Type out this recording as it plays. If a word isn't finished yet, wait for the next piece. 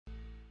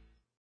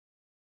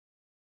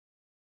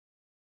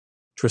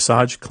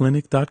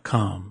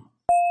DressageClinic.com.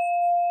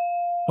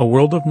 A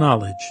world of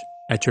knowledge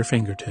at your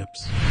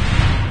fingertips.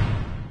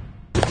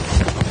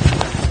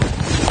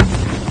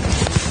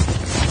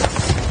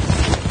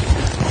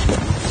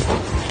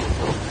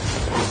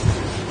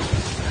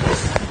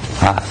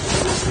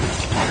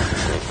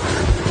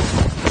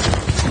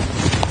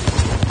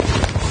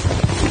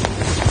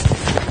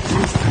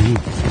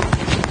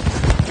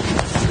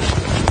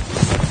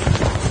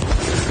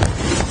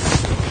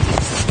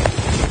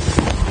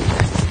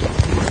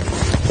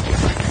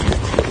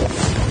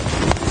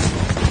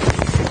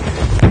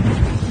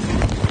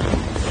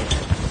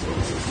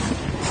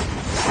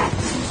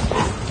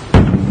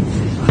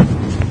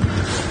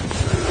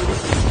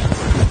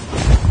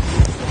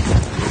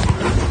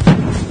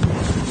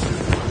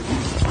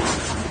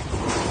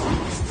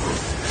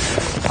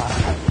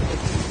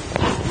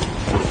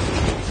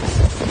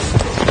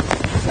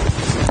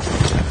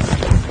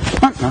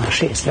 Now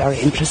she is very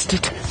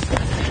interested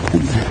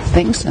in the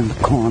things in the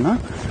corner.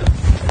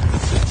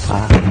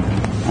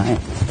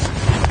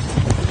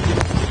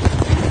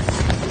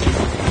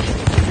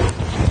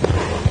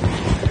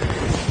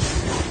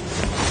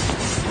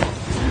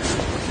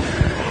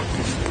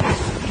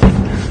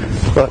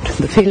 Good.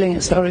 The feeling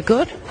is very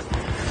good.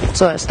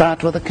 So I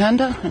start with the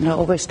canter, and I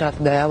always start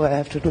there where I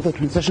have to do the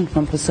transition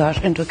from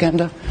passage into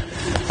canter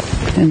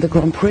in the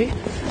Grand Prix.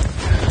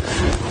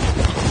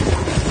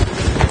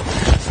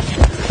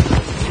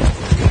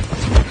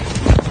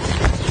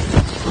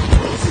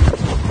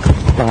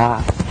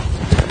 A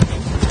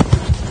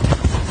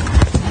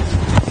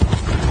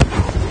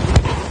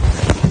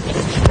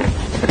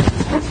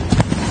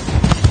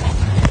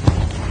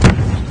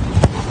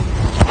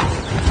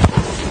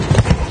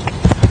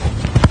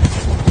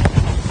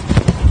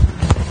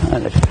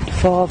little bit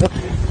forward.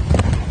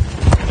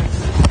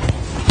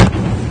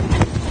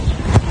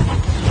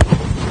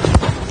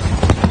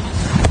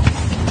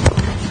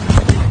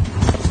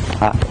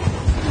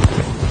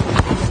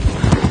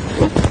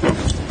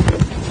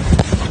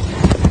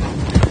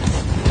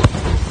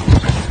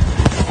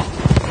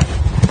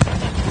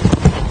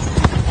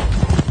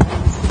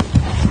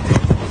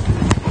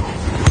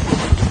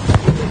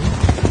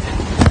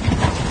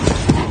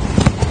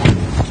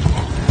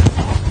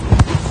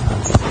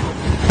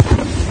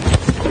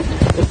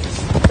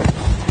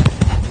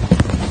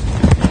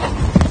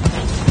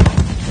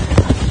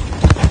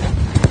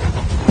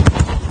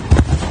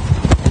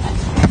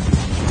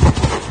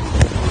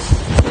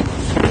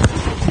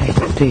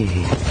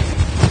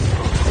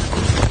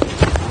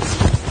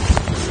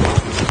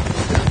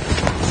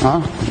 Now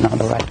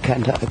the right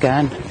canter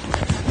again,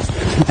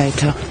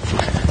 later.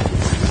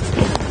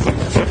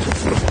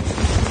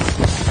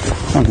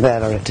 And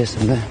there it is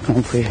in the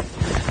Grand Prix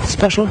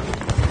special.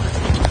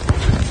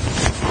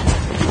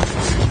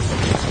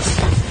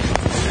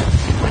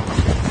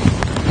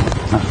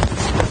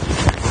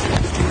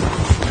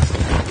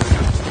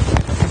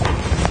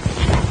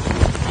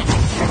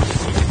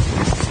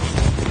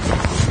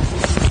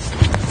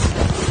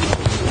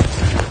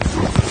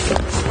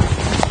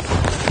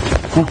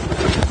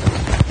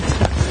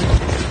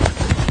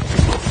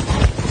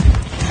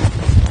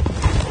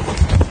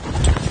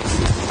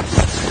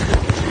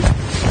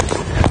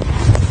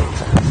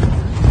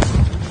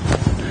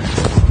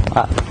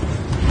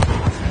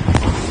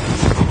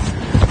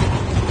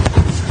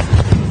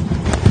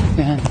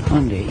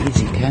 On the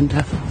easy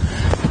canter.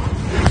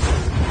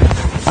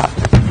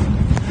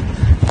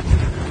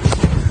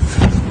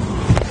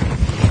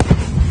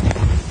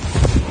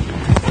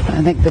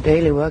 I think the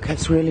daily work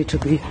has really to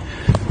be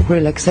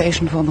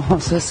relaxation for the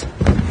horses,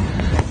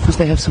 because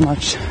they have so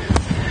much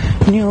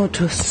new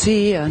to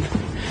see and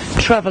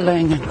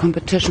traveling and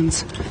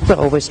competitions. So I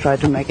always try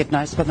to make it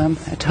nice for them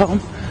at home.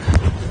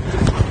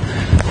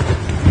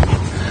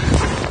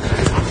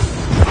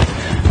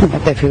 And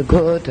that they feel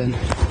good, and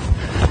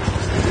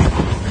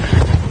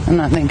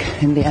I think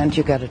in the end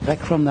you get it back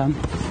from them.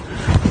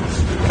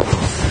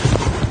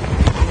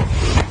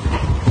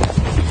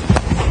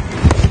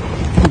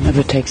 And if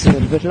it takes a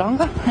little bit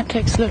longer, it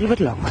takes a little bit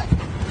longer.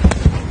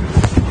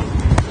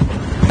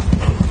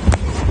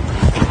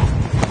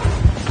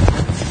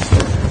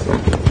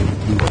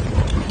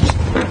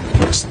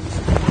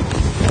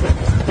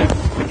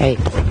 Hey.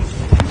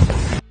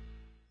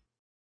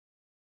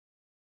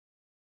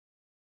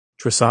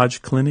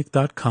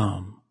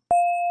 DressageClinic.com.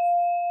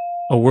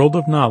 A world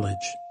of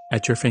knowledge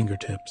at your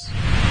fingertips.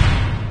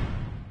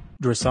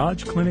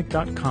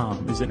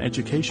 DressageClinic.com is an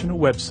educational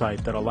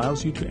website that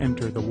allows you to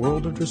enter the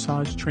world of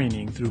dressage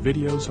training through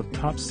videos of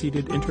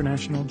top-seeded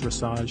international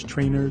dressage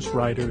trainers,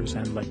 riders,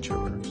 and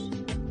lecturers.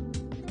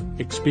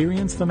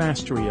 Experience the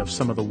mastery of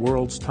some of the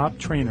world's top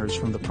trainers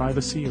from the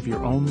privacy of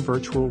your own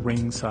virtual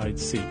ringside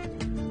seat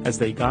as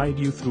they guide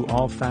you through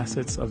all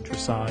facets of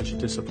dressage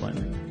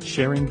discipline,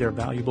 sharing their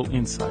valuable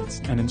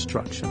insights and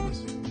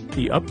instructions.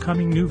 The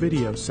upcoming new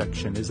videos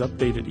section is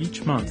updated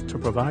each month to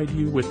provide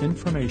you with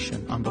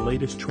information on the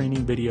latest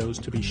training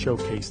videos to be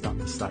showcased on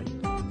the site.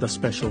 The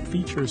special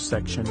features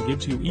section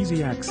gives you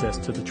easy access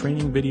to the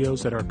training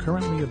videos that are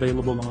currently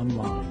available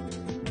online.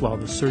 while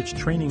the Search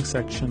Training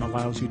section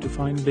allows you to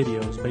find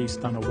videos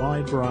based on a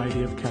wide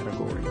variety of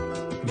categories.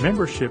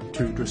 Membership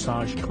to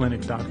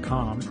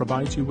DressageClinic.com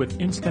provides you with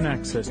instant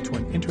access to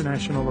an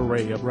international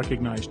array of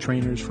recognized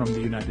trainers from the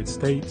United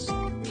States,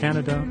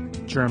 Canada,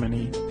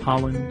 Germany,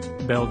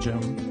 Holland,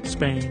 Belgium,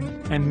 Spain,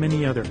 and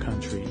many other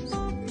countries,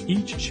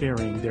 each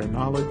sharing their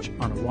knowledge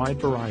on a wide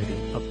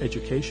variety of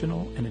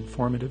educational and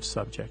informative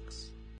subjects.